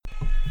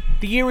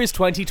The year is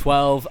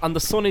 2012 and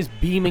the sun is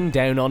beaming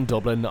down on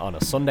Dublin on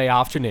a Sunday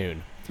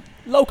afternoon.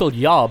 Local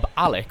yob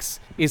Alex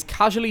is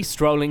casually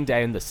strolling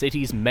down the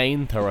city's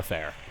main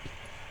thoroughfare.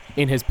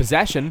 In his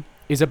possession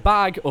is a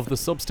bag of the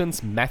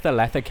substance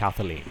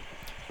methylethicathaline,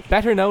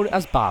 better known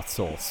as bath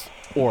salts,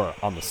 or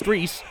on the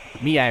street,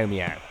 meow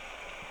meow.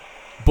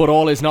 But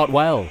all is not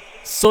well.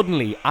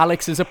 Suddenly,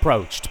 Alex is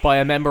approached by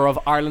a member of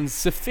Ireland's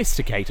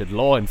sophisticated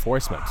law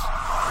enforcement.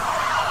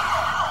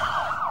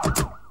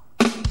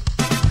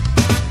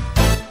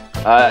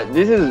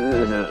 This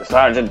is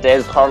Sergeant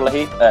Des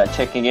Hurley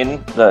checking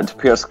in the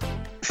Pierce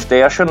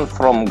station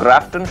from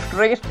Grafton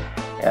Street,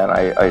 and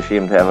I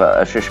seem to have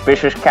a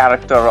suspicious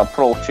character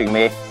approaching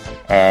me,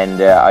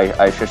 and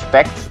I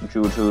suspect,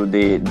 due to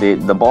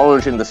the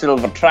bulge in the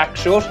silver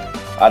tracksuit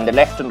on the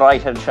left and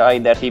right hand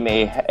side, that he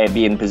may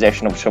be in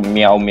possession of some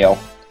meow meow.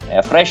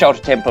 Fresh out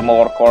of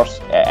Templemore, of course,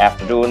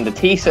 after doing the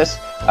thesis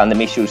on the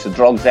Misuse of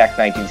Drugs Act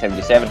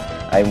 1977,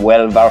 I'm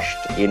well versed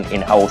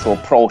in how to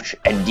approach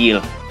and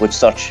deal with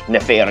such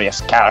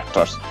nefarious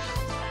characters.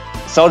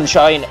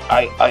 Sunshine,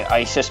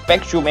 I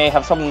suspect you may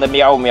have some of the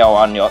meow meow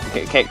on you.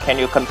 Can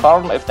you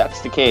confirm if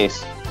that's the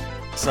case?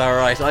 It's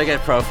alright, I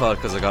get profiled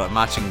because I got a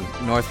matching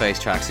North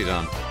Face tracksuit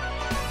on,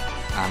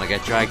 and I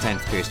get dragged down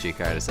to the Pierce Street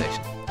Garda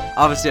station.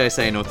 Obviously I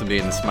say nothing,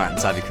 being the smart and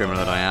savvy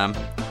criminal that I am,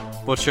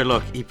 but sure,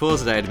 look, he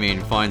pulls it out of me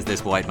and finds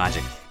this white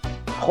magic.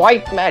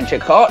 White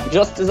magic, huh?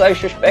 Just as I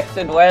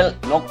suspected. Well,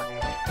 look,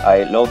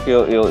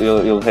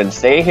 you can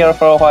stay here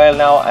for a while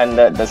now, and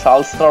the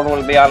Salster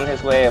will be on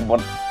his way,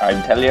 but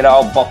I'm telling you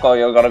now, bucko,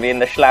 you're going to be in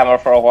the slammer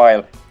for a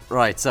while.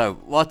 Right, so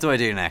what do I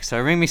do next? So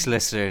I ring my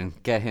solicitor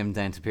and get him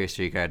down to Pierce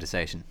Street Garda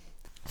station.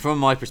 From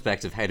my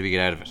perspective, how do we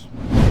get out of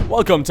it?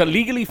 Welcome to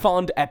Legally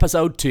Fond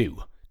Episode 2,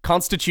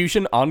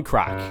 Constitution on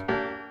Crack.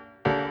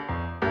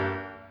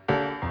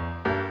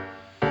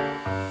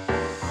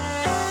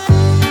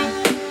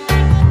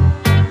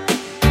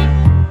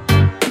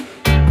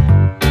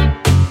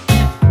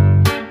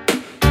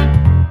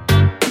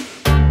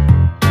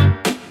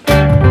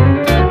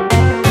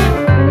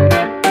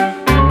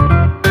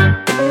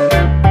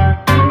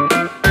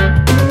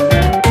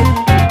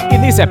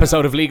 In this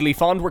episode of Legally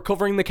Fond, we're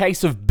covering the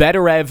case of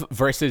Bederev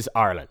versus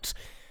Ireland.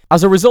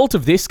 As a result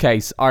of this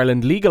case,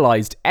 Ireland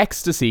legalised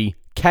ecstasy,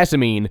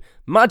 ketamine,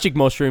 magic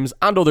mushrooms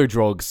and other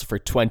drugs for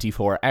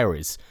 24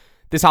 hours.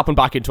 This happened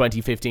back in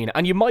 2015,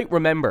 and you might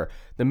remember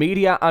the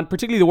media, and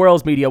particularly the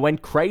world's media,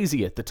 went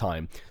crazy at the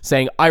time,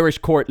 saying Irish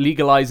court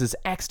legalises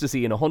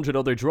ecstasy and 100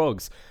 other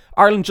drugs.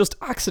 Ireland just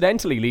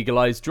accidentally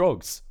legalised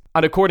drugs.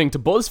 And according to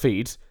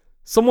BuzzFeed,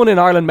 someone in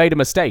Ireland made a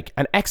mistake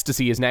and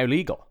ecstasy is now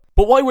legal.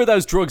 But why were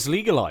those drugs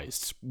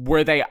legalised?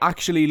 Were they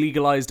actually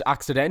legalised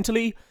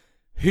accidentally?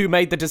 Who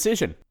made the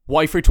decision?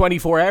 Why for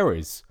 24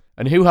 hours?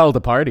 And who held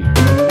the party?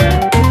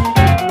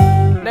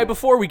 Now,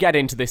 before we get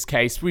into this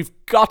case, we've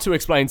got to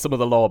explain some of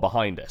the law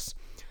behind it.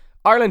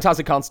 Ireland has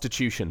a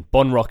constitution,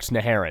 Bunrucht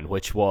na hÉireann,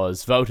 which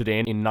was voted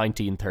in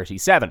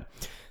 1937.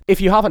 If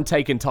you haven't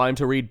taken time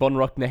to read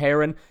Bunrucht na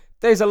hÉireann,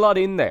 there's a lot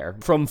in there,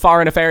 from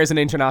foreign affairs and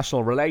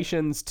international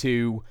relations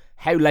to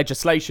how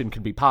legislation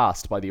can be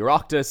passed by the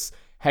Oireachtas,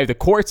 how the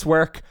courts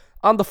work,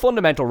 and the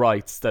fundamental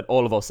rights that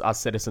all of us as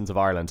citizens of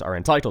Ireland are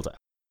entitled to.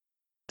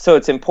 So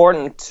it's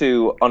important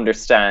to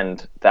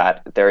understand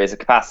that there is a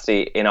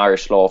capacity in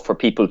Irish law for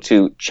people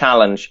to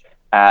challenge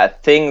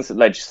things,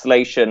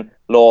 legislation,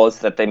 laws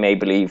that they may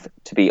believe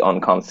to be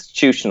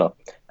unconstitutional.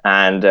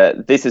 And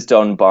this is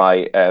done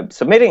by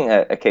submitting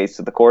a case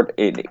to the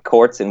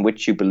courts in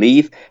which you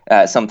believe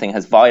something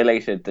has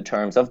violated the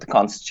terms of the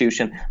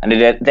Constitution, and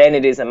then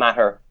it is a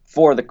matter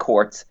for the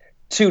courts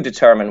to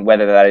determine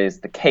whether that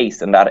is the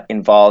case, and that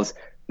involves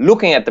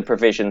looking at the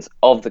provisions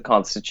of the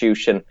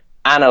Constitution,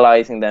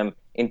 analysing them,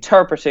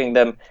 interpreting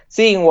them,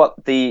 seeing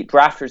what the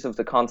drafters of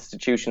the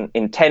Constitution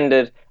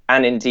intended,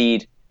 and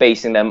indeed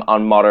basing them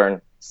on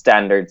modern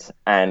standards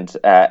and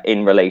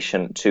in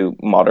relation to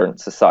modern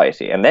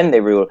society. And then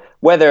they rule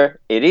whether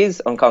it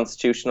is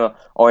unconstitutional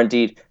or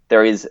indeed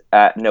there is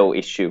no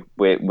issue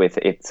with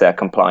its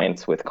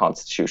compliance with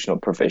constitutional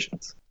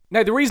provisions.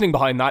 Now, the reasoning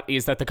behind that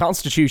is that the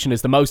Constitution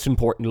is the most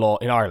important law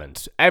in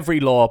Ireland. Every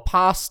law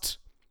passed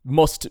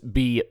must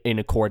be in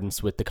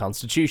accordance with the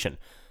Constitution.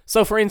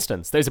 So, for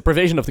instance, there's a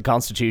provision of the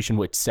Constitution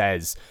which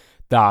says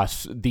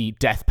that the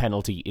death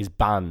penalty is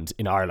banned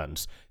in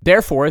Ireland.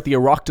 Therefore, the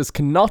Oireachtas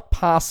cannot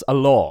pass a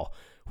law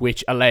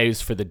which allows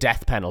for the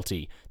death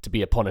penalty to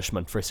be a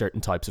punishment for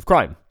certain types of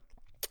crime.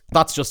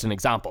 That's just an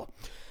example.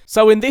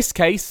 So in this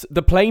case,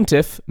 the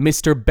plaintiff,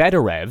 Mr.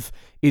 Bederev,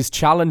 is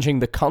challenging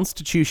the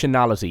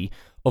constitutionality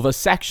of a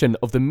section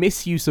of the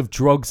Misuse of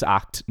Drugs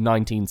Act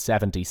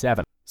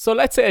 1977. So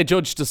let's say a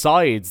judge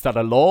decides that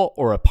a law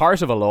or a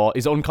part of a law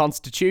is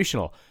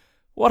unconstitutional.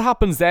 What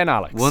happens then,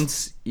 Alex?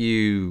 Once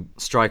you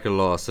strike a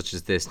law such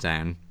as this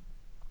down,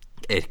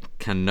 it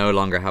can no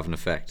longer have an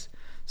effect.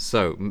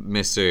 So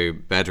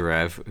Mr.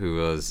 Bederev, who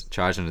was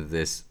charged under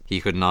this, he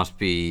could not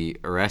be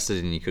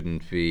arrested and he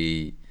couldn't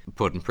be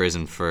put in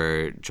prison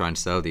for trying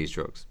to sell these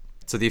drugs.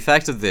 So the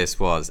effect of this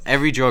was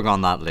every drug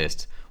on that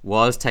list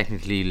was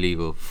technically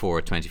legal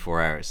for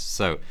 24 hours.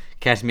 So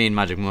ketamine,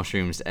 magic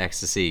mushrooms,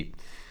 ecstasy,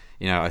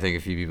 I think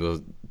a few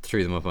people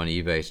threw them up on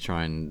eBay to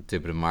try and do a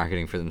bit of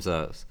marketing for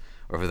themselves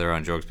or for their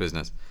own drugs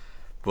business.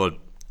 But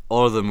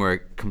all of them were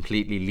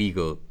completely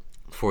legal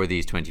for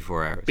these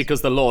 24 hours.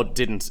 Because the law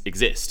didn't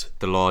exist.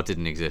 The law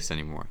didn't exist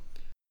anymore.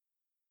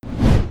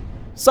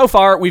 So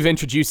far, we've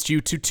introduced you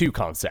to two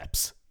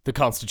concepts: the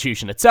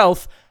Constitution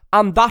itself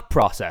and that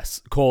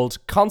process called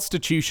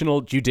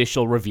constitutional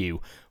judicial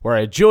review, where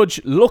a judge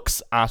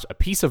looks at a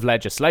piece of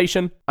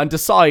legislation and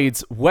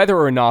decides whether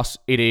or not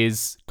it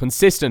is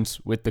consistent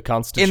with the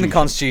Constitution. In the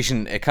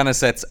Constitution, it kind of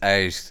sets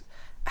out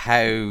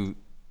how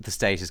the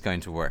state is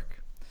going to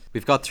work.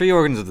 We've got three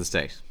organs of the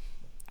state.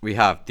 We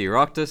have the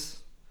Oireachtas,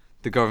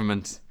 the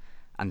government,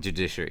 and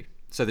judiciary.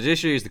 So the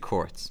judiciary is the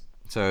courts.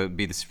 So it would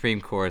be the Supreme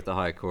Court, the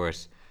High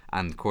Court,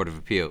 and the Court of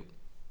Appeal.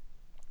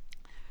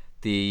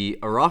 The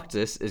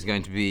Oireachtas is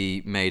going to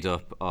be made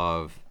up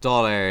of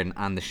Dáil Éireann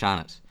and the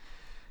Seanad.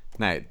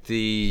 Now,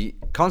 the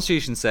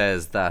Constitution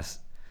says that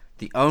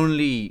the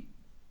only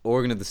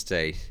organ of the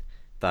state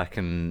that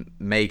can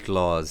make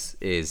laws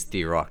is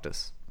the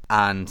Oireachtas.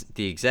 And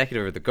the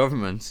executive or the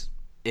government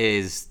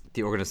is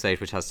the organ of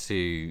state which has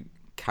to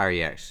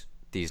carry out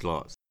these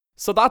laws.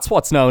 So that's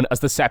what's known as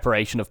the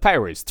separation of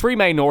powers. Three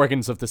main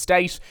organs of the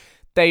state.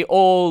 They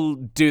all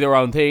do their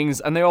own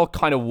things and they all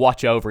kind of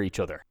watch over each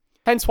other.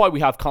 Hence why we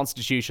have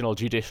constitutional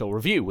judicial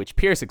review, which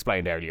Pierce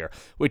explained earlier,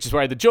 which is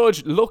where the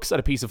judge looks at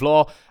a piece of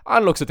law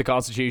and looks at the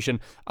Constitution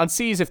and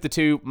sees if the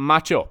two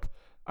match up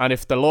and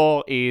if the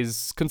law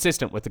is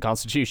consistent with the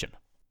Constitution.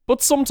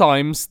 But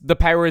sometimes the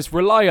powers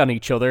rely on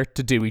each other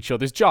to do each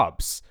other's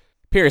jobs.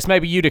 Pierce,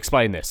 maybe you'd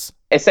explain this.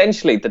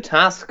 Essentially, the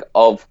task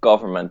of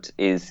government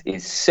is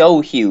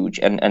so huge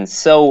and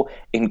so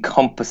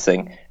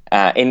encompassing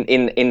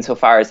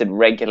insofar as it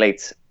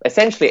regulates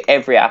essentially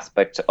every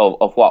aspect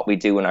of what we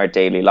do in our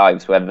daily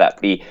lives, whether that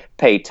be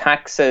pay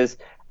taxes,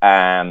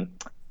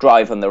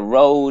 drive on the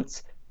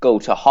roads, go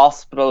to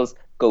hospitals,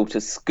 go to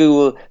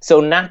school.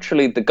 So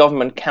naturally, the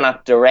government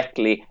cannot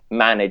directly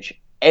manage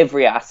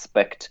every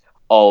aspect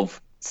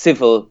of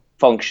civil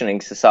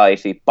functioning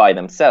society by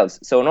themselves.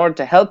 So in order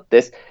to help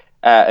this,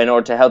 in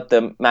order to help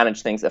them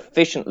manage things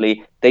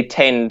efficiently, they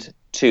tend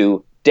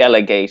to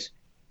delegate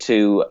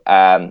to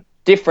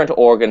different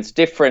organs,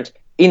 different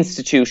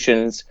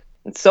institutions.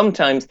 And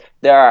sometimes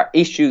there are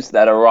issues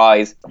that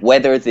arise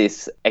whether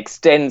this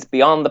extends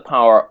beyond the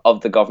power of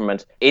the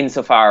government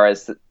insofar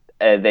as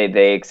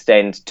they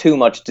extend too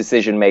much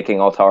decision-making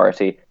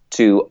authority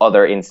to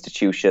other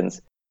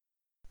institutions.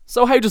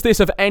 So how does this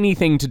have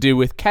anything to do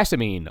with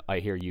ketamine, I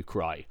hear you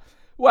cry?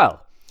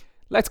 Well,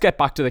 let's get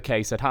back to the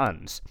case at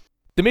hand.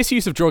 The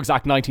Misuse of Drugs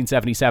Act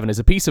 1977 is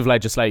a piece of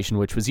legislation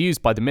which was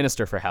used by the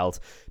Minister for Health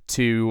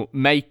to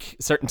make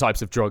certain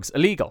types of drugs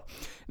illegal.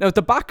 Now, at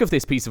the back of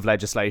this piece of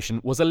legislation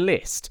was a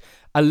list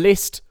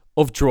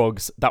of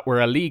drugs that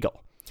were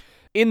illegal.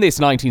 In this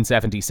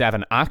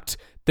 1977 Act,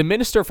 the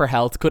Minister for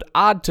Health could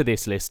add to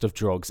this list of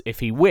drugs if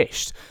he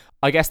wished.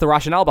 I guess the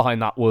rationale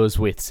behind that was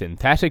with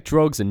synthetic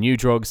drugs and new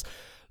drugs,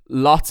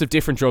 lots of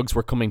different drugs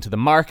were coming to the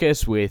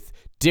market with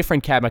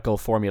different chemical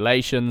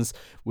formulations,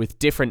 with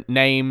different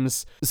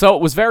names. So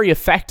it was very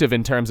effective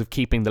in terms of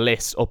keeping the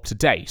list up to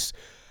date.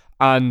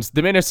 And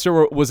the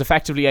minister was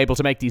effectively able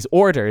to make these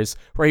orders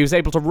where he was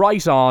able to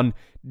write on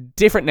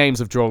different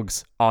names of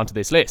drugs onto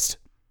this list.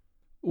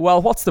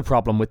 Well, what's the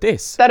problem with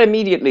this? That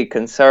immediately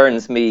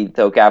concerns me,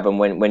 though, Gavin,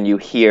 when you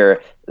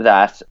hear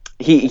that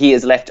he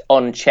is left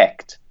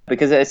unchecked.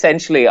 Because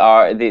essentially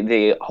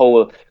the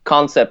whole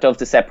concept of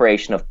the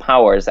separation of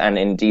powers and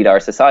indeed our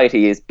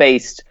society is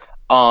based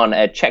on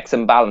a checks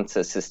and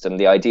balances system,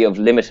 the idea of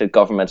limited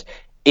government,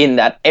 in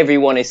that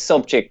everyone is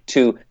subject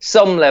to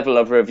some level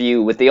of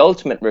review, with the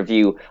ultimate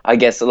review, I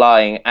guess,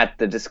 lying at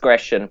the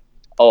discretion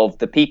of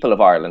the people of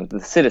Ireland,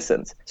 the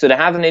citizens. So to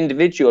have an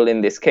individual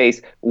in this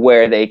case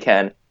where they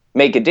can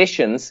make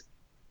additions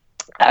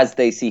as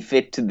they see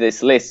fit to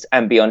this list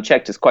and be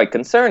unchecked is quite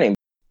concerning.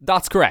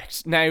 That's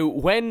correct. Now,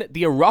 when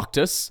the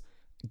Oireachtas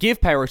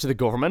give power to the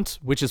government,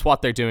 which is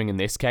what they're doing in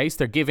this case,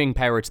 they're giving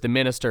power to the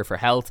Minister for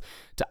Health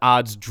to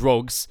add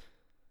drugs.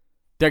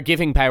 They're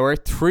giving power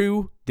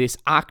through this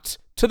act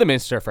to the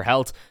Minister for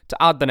Health to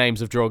add the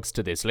names of drugs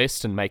to this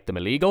list and make them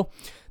illegal.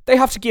 They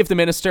have to give the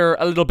minister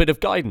a little bit of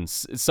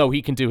guidance so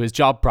he can do his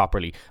job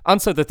properly and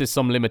so that there's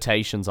some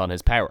limitations on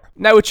his power.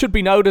 Now, it should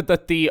be noted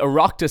that the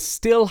Oireachtas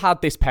still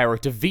had this power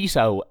to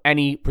veto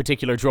any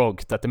particular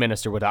drug that the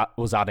minister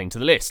was adding to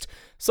the list.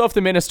 So if the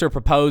minister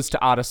proposed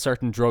to add a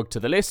certain drug to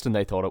the list and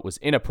they thought it was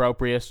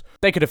inappropriate,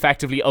 they could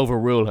effectively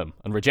overrule him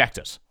and reject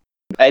it.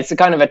 It's a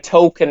kind of a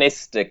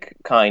tokenistic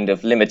kind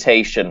of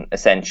limitation,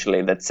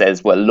 essentially, that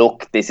says, well,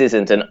 look, this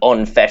isn't an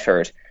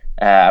unfettered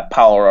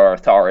power or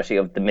authority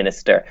of the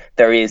minister.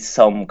 There is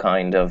some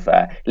kind of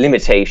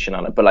limitation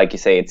on it, but like you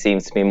say, it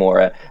seems to be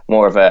more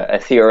of a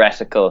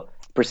theoretical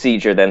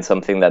procedure than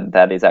something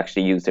that is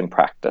actually used in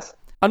practice.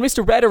 And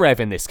Mr. Bederev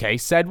in this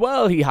case said,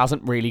 well, he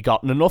hasn't really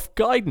gotten enough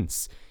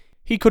guidance.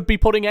 He could be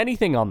putting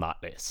anything on that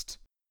list.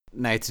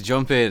 Now, to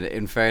jump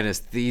in fairness,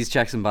 these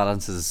checks and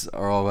balances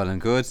are all well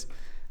and good,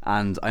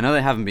 and I know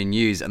they haven't been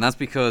used, and that's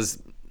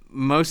because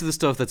most of the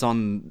stuff that's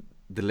on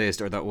the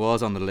list, or that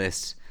was on the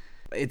list,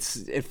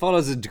 it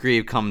follows a degree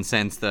of common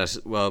sense that,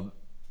 well,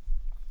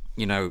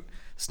 you know,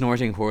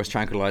 snorting horse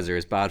tranquilizer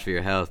is bad for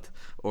your health,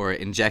 or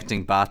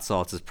injecting bath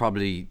salts is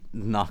probably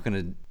not going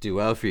to do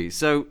well for you.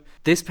 So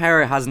this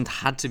power hasn't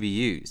had to be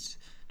used.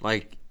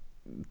 Like,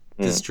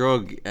 this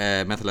drug,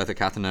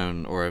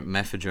 methylethicathinone or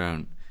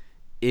mephedrone,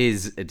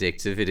 is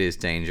addictive, it is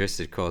dangerous,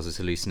 it causes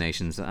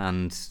hallucinations,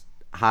 and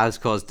has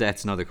caused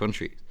deaths in other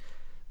countries.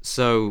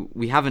 So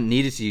we haven't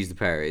needed to use the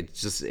power.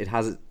 It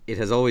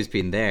has always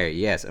been there,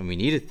 yes, and we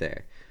need it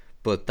there.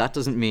 But that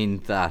doesn't mean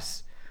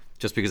that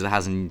just because it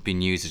hasn't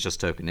been used, it's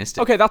just tokenistic.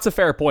 Okay, that's a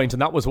fair point,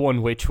 and that was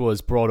one which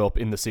was brought up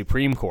in the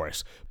Supreme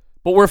Court.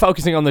 But we're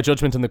focusing on the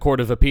judgment in the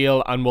Court of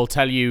Appeal, and we'll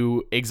tell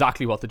you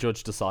exactly what the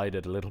judge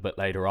decided a little bit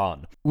later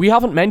on. We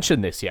haven't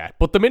mentioned this yet,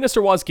 but the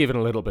minister was given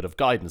a little bit of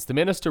guidance. The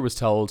minister was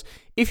told,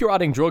 if you're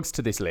adding drugs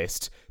to this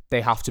list,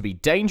 they have to be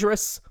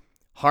dangerous,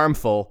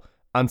 harmful,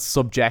 and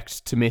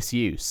subject to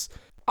misuse.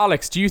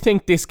 Alex, do you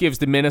think this gives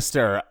the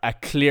minister a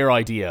clear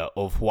idea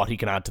of what he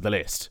can add to the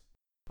list?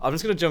 I'm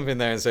just going to jump in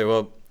there and say,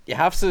 well, you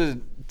have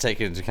to take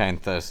into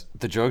account that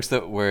the drugs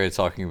that we're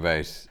talking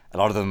about, a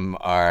lot of them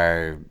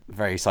are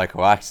very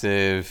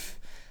psychoactive.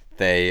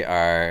 They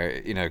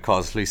are,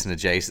 cause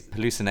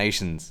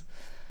hallucinations,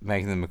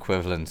 making them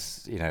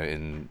equivalent,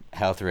 in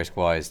health risk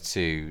wise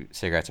to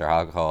cigarettes or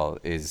alcohol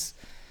is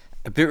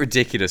a bit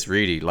ridiculous,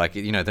 really. Like,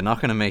 they're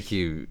not going to make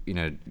you,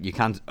 you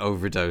can't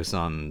overdose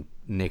on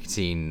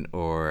nicotine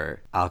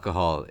or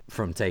alcohol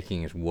from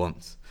taking it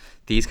once.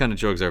 These kind of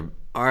drugs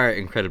are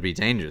incredibly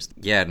dangerous.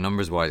 Yeah,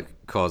 numbers wise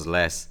cause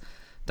less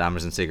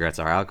damage than cigarettes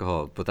or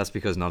alcohol, but that's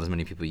because not as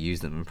many people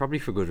use them, and probably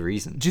for good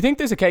reason. Do you think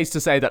there's a case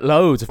to say that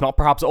loads, if not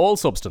perhaps all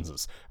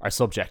substances, are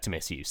subject to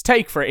misuse?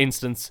 Take, for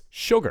instance,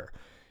 sugar.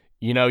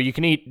 You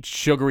can eat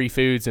sugary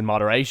foods in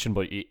moderation,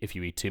 but if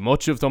you eat too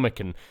much of them, it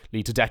can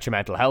lead to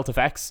detrimental health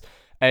effects.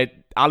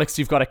 Alex,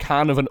 you've got a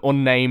can of an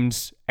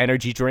unnamed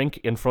energy drink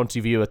in front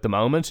of you at the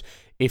moment.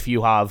 If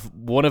you have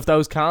one of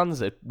those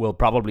cans, it will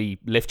probably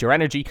lift your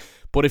energy.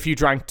 But if you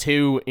drank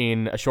two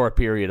in a short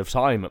period of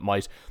time, it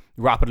might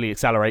rapidly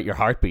accelerate your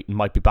heartbeat and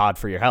might be bad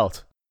for your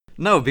health.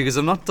 No, because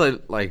I'm not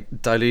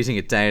diluting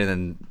it down and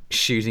then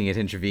shooting it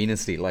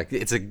intravenously. Like,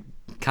 it's a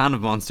can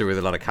of Monster with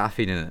a lot of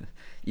caffeine in it.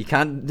 You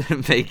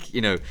can't make,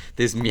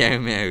 this meow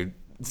meow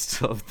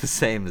stuff the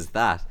same as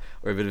that,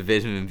 or a bit of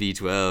vitamin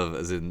B12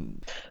 as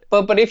in...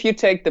 But if you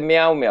take the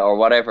meow meow or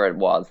whatever it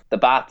was, the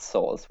bath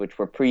salts, which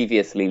were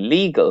previously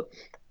legal,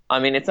 I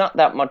mean, it's not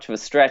that much of a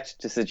stretch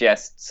to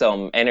suggest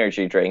some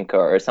energy drink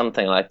or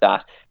something like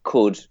that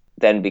could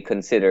then be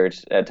considered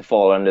to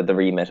fall under the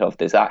remit of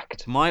this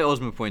act. My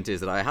ultimate point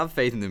is that I have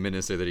faith in the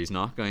minister that he's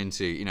not going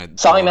to,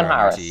 Simon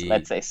Harris,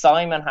 let's say.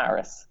 Simon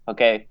Harris,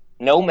 okay?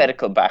 No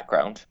medical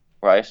background,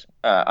 right?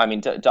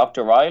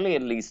 Dr. Riley,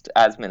 at least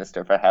as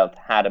Minister for Health,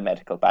 had a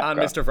medical background.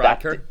 And Mr.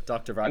 Varadkar,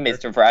 Dr. Varadkar.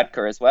 Mr.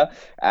 Varadkar as well.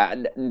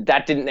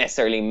 That didn't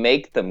necessarily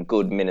make them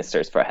good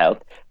ministers for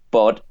health,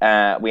 but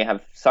we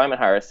have Simon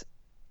Harris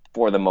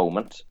for the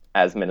moment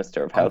as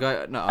Minister of Health.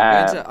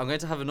 I'm going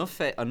to have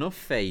enough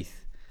faith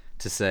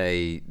to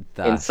say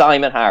that in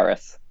Simon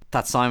Harris,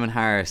 that Simon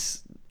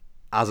Harris,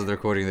 as of the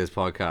recording of this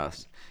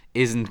podcast,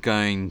 isn't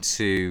going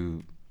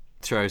to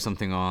throw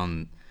something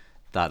on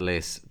that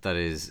list that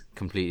is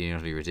completely and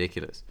utterly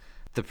ridiculous.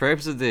 The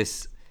purpose of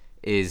this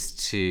is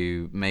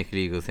to make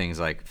illegal things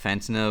like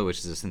fentanyl, which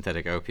is a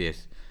synthetic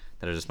opiate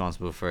that is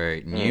responsible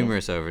for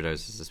numerous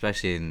overdoses,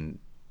 especially in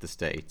the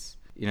States.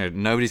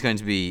 Nobody's going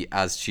to be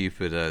as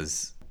stupid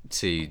as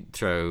to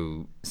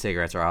throw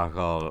cigarettes or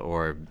alcohol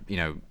or,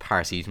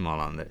 paracetamol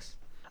on this.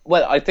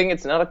 Well, I think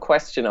it's not a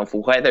question of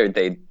whether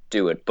they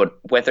do it, but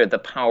whether the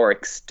power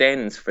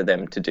extends for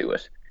them to do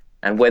it,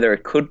 and whether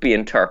it could be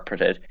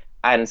interpreted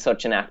and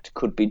such an act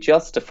could be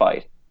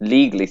justified,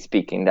 legally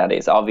speaking. That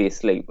is,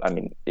 obviously, I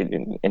mean,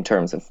 in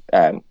terms of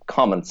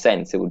common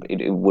sense, it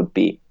would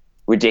be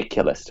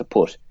ridiculous to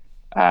put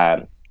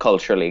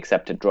culturally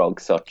accepted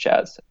drugs such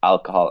as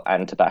alcohol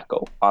and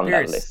tobacco on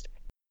that list.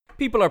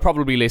 People are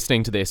probably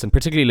listening to this, and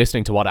particularly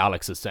listening to what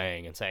Alex is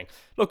saying, and saying,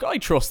 look, I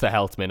trust the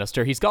health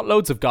minister. He's got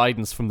loads of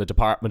guidance from the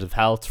Department of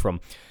Health,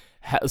 from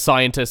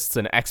scientists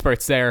and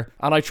experts there,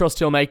 and I trust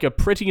he'll make a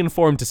pretty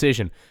informed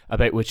decision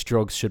about which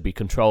drugs should be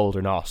controlled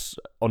or not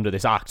under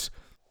this act.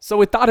 So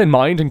with that in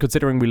mind, and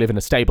considering we live in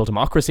a stable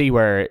democracy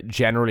where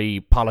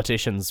generally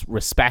politicians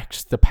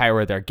respect the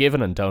power they're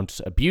given and don't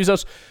abuse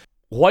it,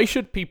 why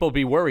should people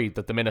be worried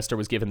that the minister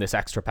was given this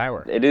extra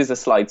power? It is a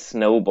slight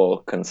snowball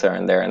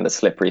concern there in the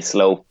slippery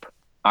slope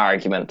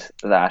argument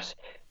that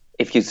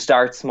if you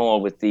start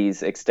small with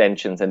these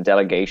extensions and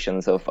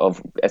delegations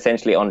of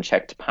essentially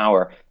unchecked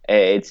power,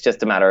 it's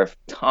just a matter of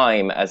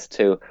time as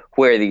to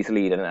where these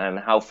lead and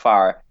how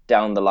far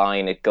down the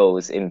line it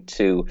goes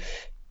into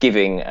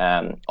giving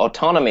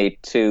autonomy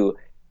to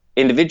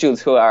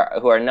individuals who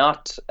are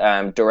not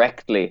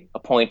directly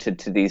appointed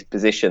to these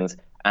positions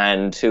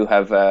and to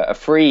have a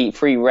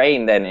free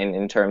reign then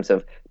in terms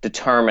of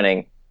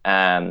determining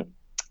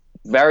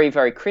very,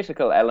 very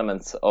critical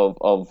elements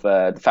of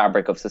the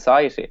fabric of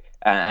society,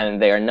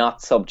 and they are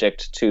not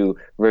subject to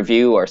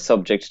review or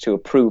subject to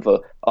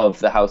approval of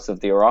the House of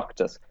the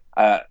Oireachtas.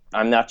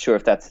 I'm not sure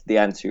if that's the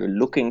answer you're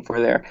looking for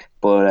there,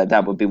 but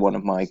that would be one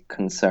of my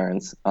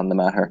concerns on the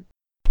matter.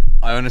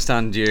 I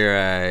understand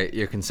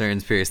your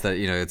concerns, Pierce, that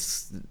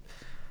it's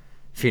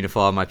Fianna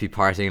Fáil might be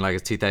partying like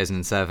it's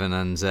 2007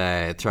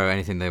 and throw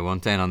anything they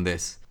want down on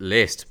this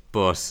list,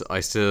 but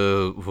I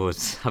still would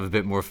have a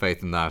bit more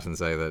faith in that and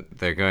say that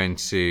they're going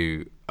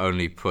to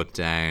only put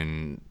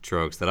down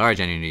drugs that are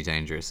genuinely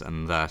dangerous,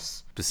 and that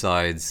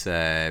besides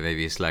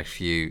maybe a select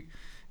few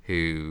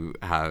who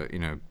have,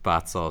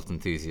 bath salt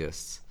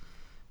enthusiasts.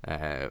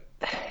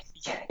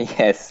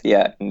 Yes,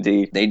 yeah,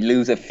 indeed. They'd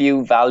lose a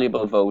few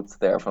valuable votes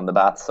there from the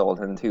bath salt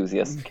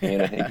enthusiast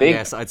community.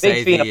 Yes, I'd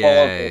say Fianna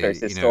Fáil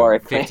voters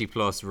historically. 50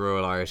 plus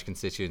rural Irish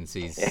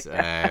constituencies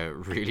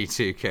really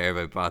do care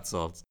about bath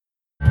salts.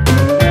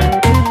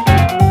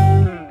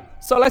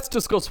 So let's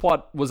discuss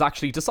what was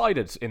actually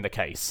decided in the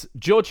case.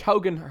 Judge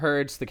Hogan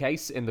heard the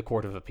case in the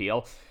Court of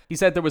Appeal. He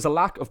said there was a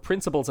lack of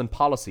principles and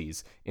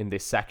policies in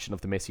this section of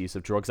the Misuse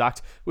of Drugs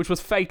Act, which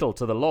was fatal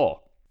to the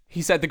law.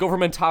 He said the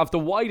government have the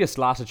widest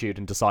latitude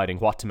in deciding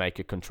what to make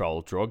a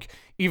controlled drug,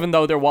 even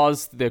though there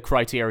was the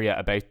criteria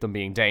about them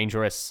being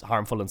dangerous,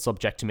 harmful and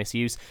subject to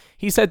misuse.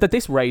 He said that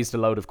this raised a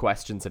load of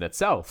questions in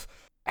itself.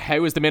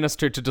 How is the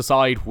minister to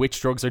decide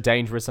which drugs are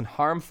dangerous and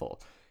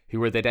harmful?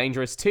 Who are they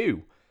dangerous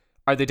to?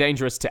 Are they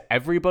dangerous to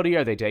everybody?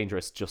 Are they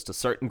dangerous just to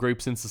certain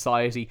groups in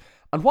society?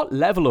 And what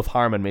level of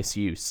harm and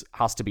misuse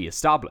has to be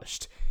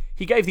established?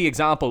 He gave the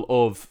example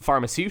of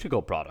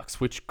pharmaceutical products,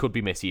 which could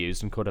be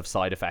misused and could have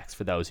side effects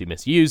for those who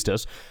misused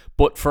it,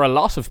 but for a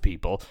lot of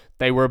people,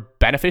 they were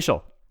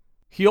beneficial.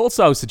 He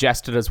also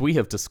suggested, as we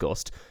have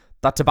discussed,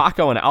 that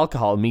tobacco and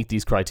alcohol meet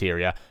these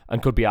criteria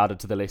and could be added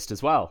to the list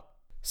as well.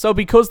 So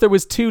because there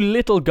was too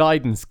little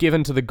guidance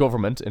given to the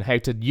government in how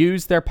to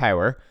use their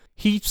power,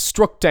 he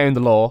struck down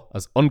the law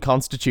as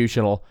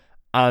unconstitutional,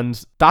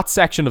 and that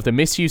section of the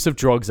Misuse of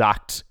Drugs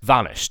Act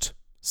vanished.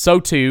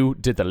 So too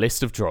did the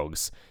list of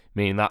drugs,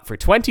 meaning that for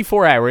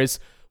 24 hours,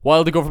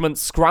 while the government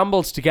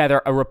scrambled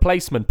together a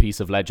replacement piece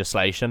of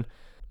legislation,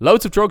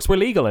 loads of drugs were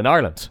legal in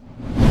Ireland.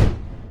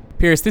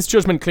 Pierce, this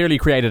judgment clearly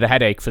created a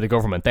headache for the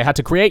government. They had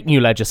to create new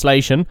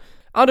legislation,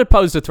 and it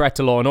posed a threat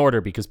to law and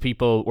order because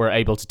people were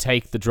able to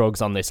take the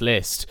drugs on this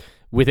list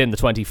within the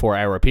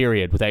 24-hour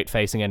period without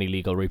facing any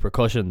legal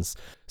repercussions.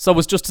 So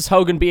was Justice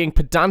Hogan being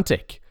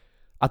pedantic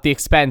at the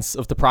expense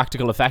of the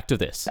practical effect of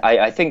this?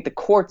 I think the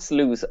courts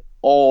lose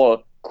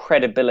all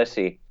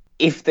credibility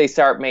if they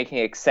start making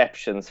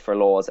exceptions for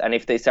laws, and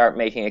if they start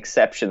making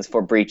exceptions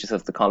for breaches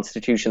of the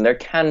Constitution. There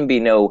can be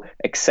no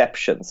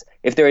exceptions.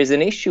 If there is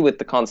an issue with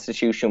the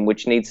Constitution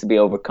which needs to be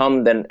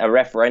overcome, then a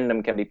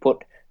referendum can be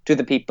put to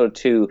the people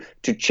to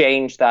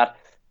change that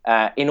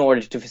in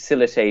order to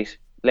facilitate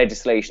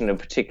legislation in a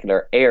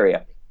particular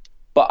area.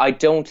 But I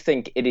don't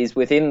think it is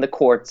within the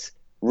court's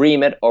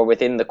remit or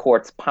within the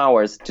court's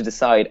powers to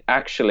decide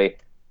actually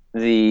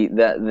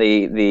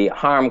the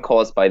harm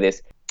caused by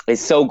this is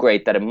so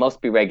great that it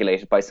must be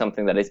regulated by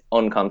something that is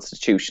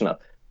unconstitutional.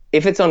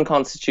 If it's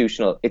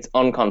unconstitutional,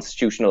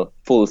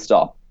 full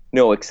stop,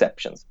 no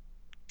exceptions.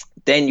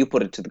 Then you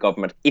put it to the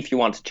government. If you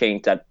want to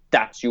change that,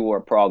 that's your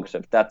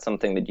prerogative. That's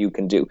something that you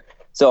can do.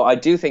 So I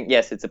do think,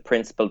 yes, it's a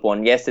principled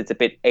one. Yes, it's a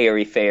bit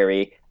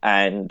airy-fairy,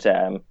 and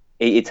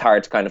it's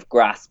hard to kind of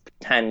grasp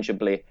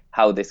tangibly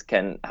how this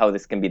can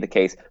be the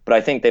case. But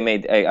I think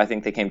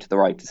they came to the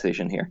right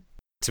decision here.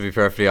 To be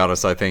perfectly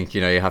honest, I think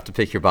you have to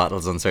pick your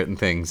battles on certain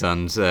things,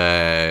 and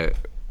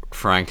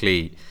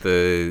frankly,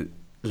 the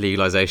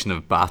legalisation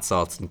of bath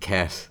salts and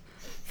ket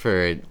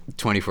for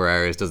 24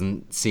 hours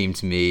doesn't seem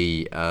to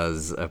me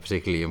as a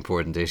particularly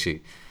important issue.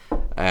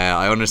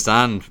 I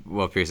understand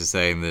what Pierce is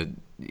saying, that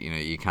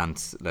you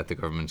can't let the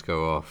government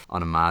go off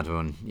on a mad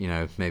one,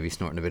 maybe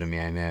snorting a bit of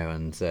meow meow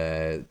and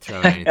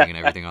throwing anything and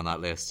everything on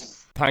that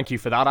list. Thank you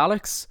for that,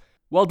 Alex.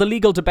 Well, the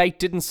legal debate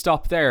didn't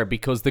stop there,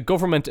 because the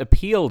government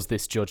appealed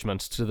this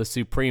judgment to the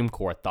Supreme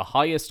Court, the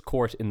highest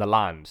court in the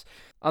land.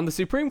 And the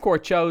Supreme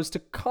Court chose to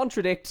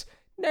contradict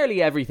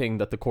nearly everything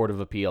that the Court of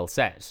Appeal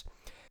said.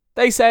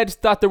 They said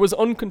that there was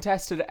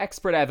uncontested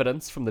expert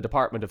evidence from the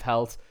Department of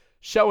Health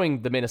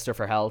showing the Minister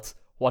for Health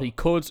what he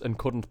could and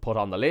couldn't put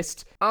on the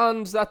list,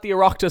 and that the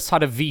Oireachtas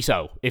had a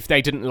veto. If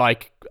they didn't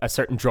like a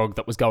certain drug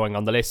that was going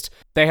on the list,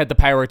 they had the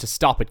power to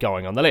stop it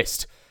going on the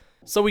list.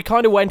 So we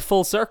kind of went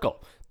full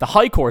circle. The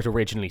High Court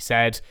originally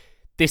said,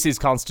 this is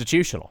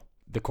constitutional.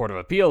 The Court of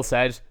Appeal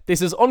said,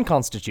 this is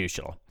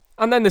unconstitutional.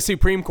 And then the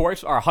Supreme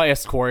Court, our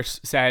highest court,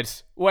 said,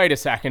 wait a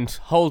second,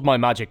 hold my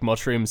magic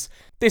mushrooms,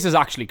 this is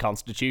actually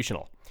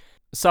constitutional.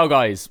 So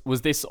guys,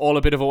 was this all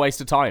a bit of a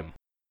waste of time?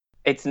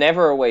 It's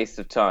never a waste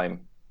of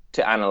time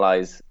to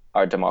analyse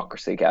our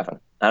democracy, Gavin.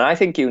 And I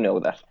think you know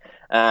that.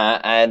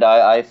 And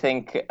I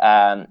think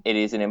it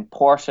is an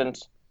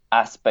important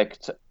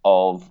aspect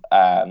of,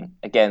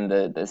 again,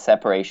 the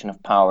separation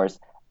of powers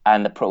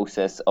and the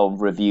process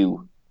of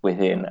review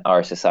within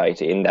our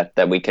society, in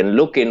that we can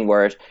look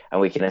inward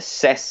and we can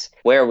assess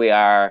where we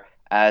are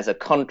as a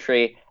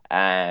country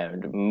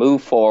and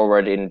move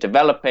forward in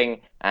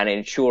developing and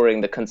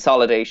ensuring the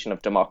consolidation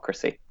of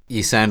democracy.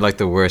 You sound like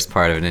the worst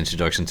part of an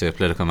introduction to a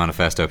political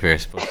manifesto,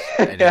 Pierce. But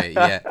anyway,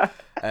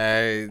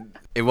 yeah.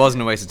 It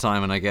wasn't a waste of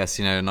time, and I guess,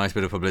 a nice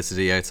bit of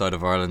publicity outside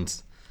of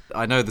Ireland.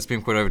 I know the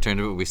Supreme Court overturned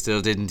it, but we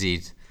still did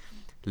indeed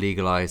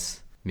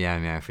legalise meow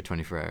meow for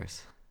 24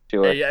 hours.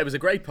 Sure. Yeah, it was a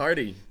great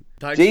party.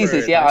 Thanks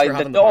Jesus, for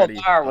the whole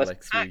bar was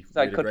Alex. packed.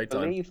 I couldn't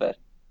believe it.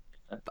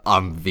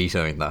 I'm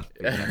vetoing that.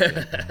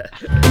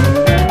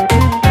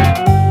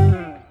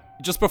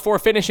 Just before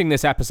finishing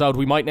this episode,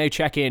 we might now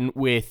check in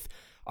with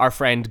our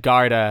friend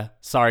Garda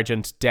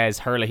Sergeant Des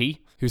Herlihy,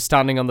 who's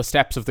standing on the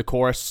steps of the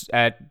court.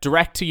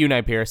 Direct to you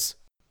now, Pierce.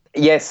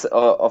 Yes,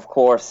 of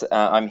course.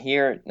 I'm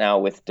here now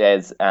with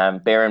Des.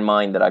 Bear in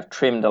mind that I've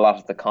trimmed a lot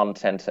of the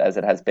content as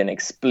it has been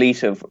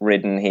expletive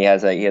ridden. He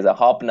has a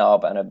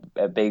hobnob and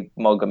a big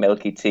mug of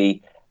milky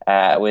tea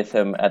with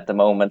him at the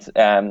moment.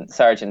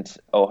 Sergeant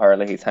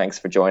O'Herlihy, thanks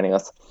for joining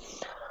us.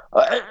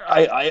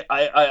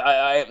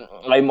 I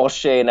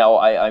must say now,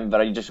 I'm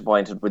very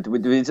disappointed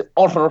with his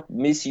utter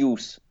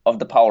misuse of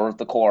the power of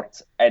the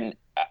courts, and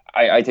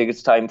I think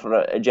it's time for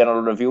a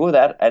general review of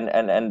that.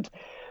 And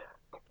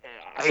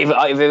if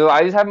I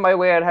was having my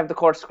way, I'd have the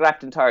court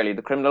scrapped entirely.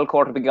 The criminal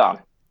court would be gone.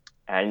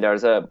 And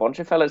there's a bunch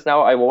of fellas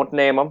now, I won't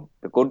name them,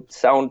 a good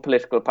sound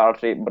political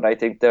party, but I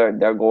think they're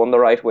going the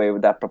right way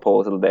with that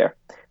proposal there.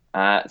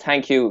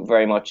 Thank you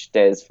very much,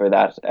 Des, for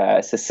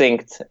that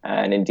succinct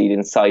and indeed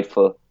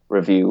insightful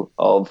review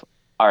of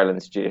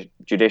Ireland's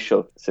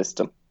judicial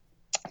system.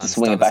 And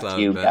swing it back to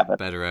you, Gavin.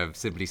 Better have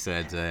simply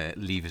said,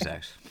 leave it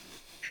out.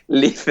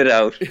 Leave it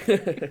out.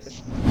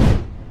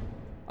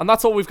 And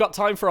that's all we've got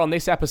time for on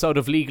this episode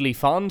of Legally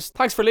Fond.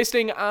 Thanks for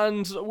listening,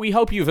 and we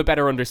hope you have a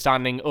better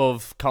understanding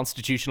of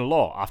constitutional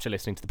law after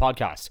listening to the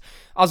podcast.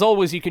 As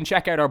always, you can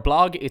check out our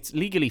blog. It's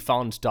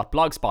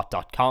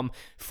legallyfond.blogspot.com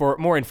for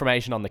more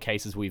information on the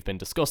cases we've been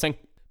discussing.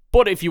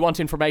 But if you want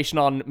information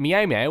on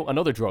Meow Meow and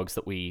other drugs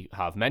that we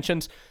have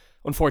mentioned,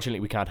 unfortunately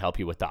we can't help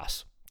you with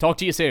that. Talk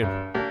to you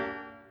soon.